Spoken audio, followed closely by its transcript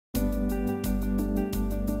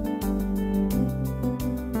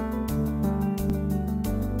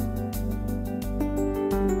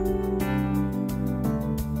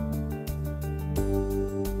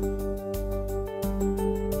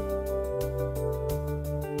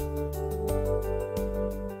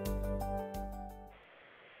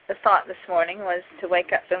thought this morning was to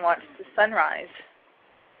wake up and watch the sunrise.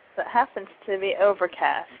 So it happens to be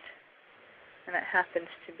overcast, and it happens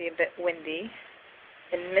to be a bit windy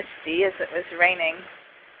and misty as it was raining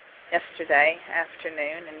yesterday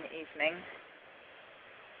afternoon and evening.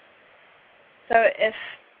 So if,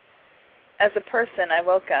 as a person, I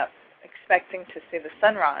woke up expecting to see the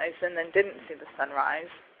sunrise and then didn't see the sunrise,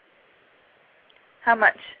 how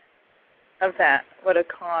much of that would have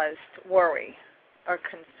caused worry or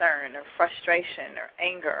concern or frustration or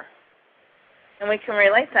anger? And we can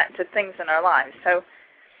relate that to things in our lives. So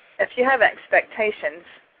if you have expectations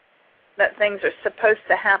that things are supposed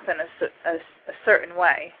to happen a certain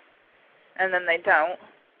way, and then they don't,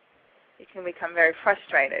 you can become very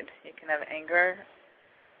frustrated. You can have anger,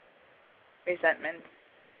 resentment.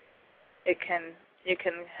 You can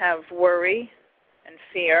have worry and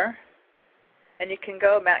fear, and you can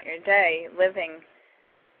go about your day living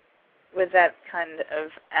with that kind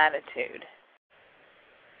of attitude.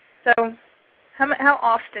 So how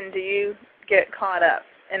often do you get caught up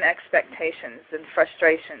in expectations and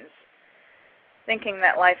frustrations, thinking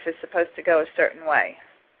that life is supposed to go a certain way,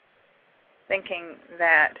 thinking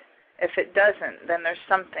that if it doesn't, then there's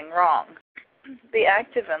something wrong? Be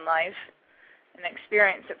active in life and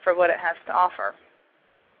experience it for what it has to offer,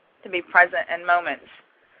 to be present in moments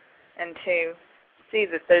and to see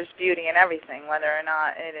that there's beauty in everything, whether or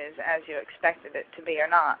not it is as you expected it to be or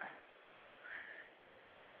not.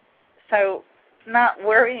 So not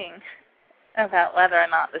worrying about whether or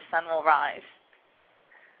not the sun will rise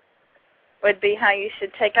would be how you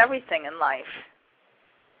should take everything in life.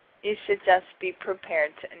 You should just be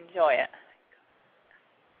prepared to enjoy it.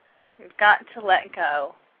 You've got to let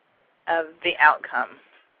go of the outcome,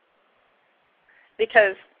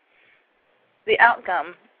 because the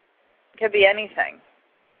outcome could be anything.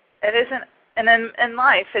 It isn't, and in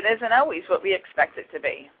life, it isn't always what we expect it to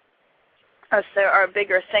be. As there are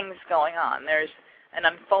bigger things going on. There's an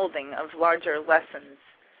unfolding of larger lessons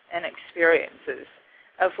and experiences,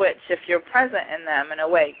 of which, if you're present in them and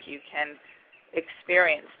awake, you can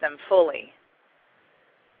experience them fully,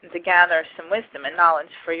 and to gather some wisdom and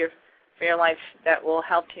knowledge for your life that will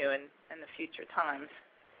help you in the future times.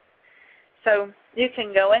 So you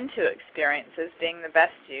can go into experiences being the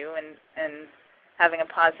best you and having a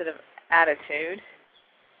positive attitude.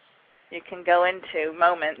 You can go into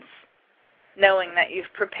moments knowing that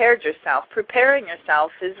you've prepared yourself. Preparing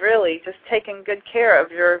yourself is really just taking good care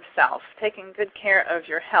of yourself, taking good care of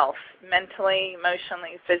your health, mentally,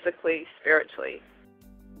 emotionally, physically, spiritually.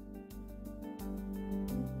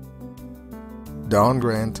 Dawn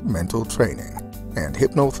Grant Mental Training and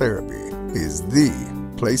Hypnotherapy is the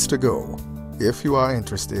place to go if you are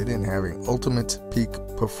interested in having ultimate peak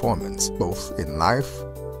performance both in life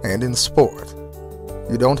and in sport.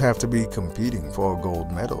 You don't have to be competing for a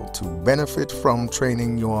gold medal to benefit from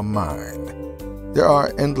training your mind. There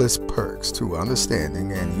are endless perks to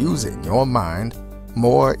understanding and using your mind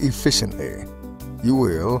more efficiently. You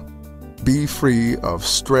will be free of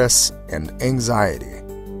stress and anxiety,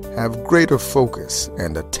 have greater focus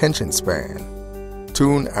and attention span,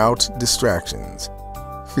 tune out distractions,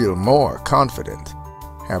 feel more confident,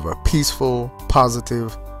 have a peaceful,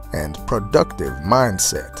 positive, and productive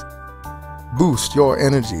mindset, boost your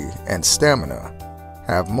energy and stamina,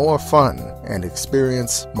 have more fun, and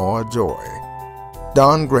experience more joy.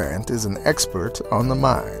 Dawn Grant is an expert on the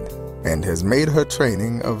mind and has made her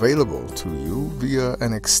training available to you via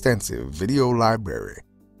an extensive video library,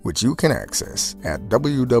 which you can access at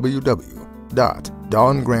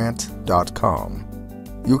www.dawngrant.com.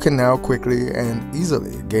 You can now quickly and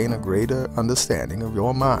easily gain a greater understanding of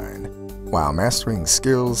your mind while mastering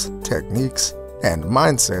skills, techniques, and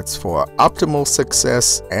mindsets for optimal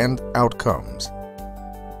success and outcomes.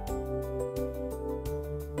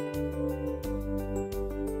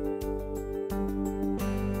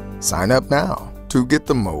 Sign up now to get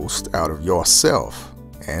the most out of yourself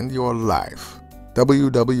and your life.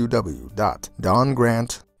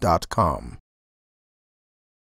 www.dawngrant.com